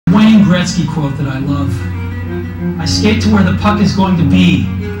Gretzky quote that I love. I skate to where the puck is going to be,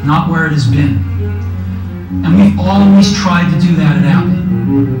 not where it has been. And we've always tried to do that at Apple.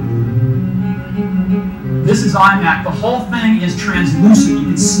 This is iMac. The whole thing is translucent. You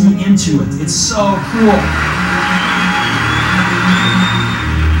can see into it. It's so cool.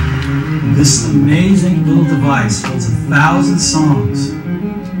 This amazing little device holds 1,000 songs.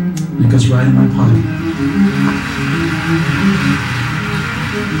 And it goes right in my pocket.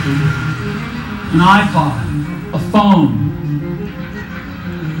 An iPod, a phone,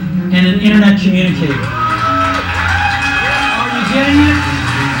 and an internet communicator. Are you getting it?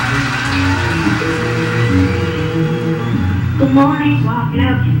 Good morning, Bob.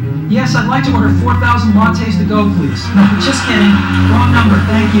 Yes, I'd like to order 4,000 lattes to go, please. No, just kidding. Wrong number.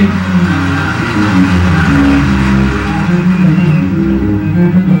 Thank you.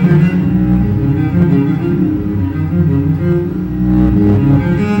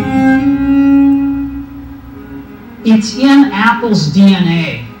 It's in Apple's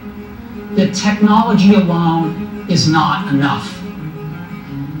DNA that technology alone is not enough.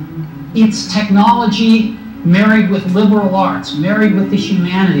 It's technology married with liberal arts, married with the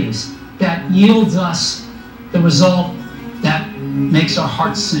humanities, that yields us the result that makes our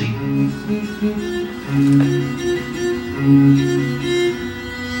hearts sing.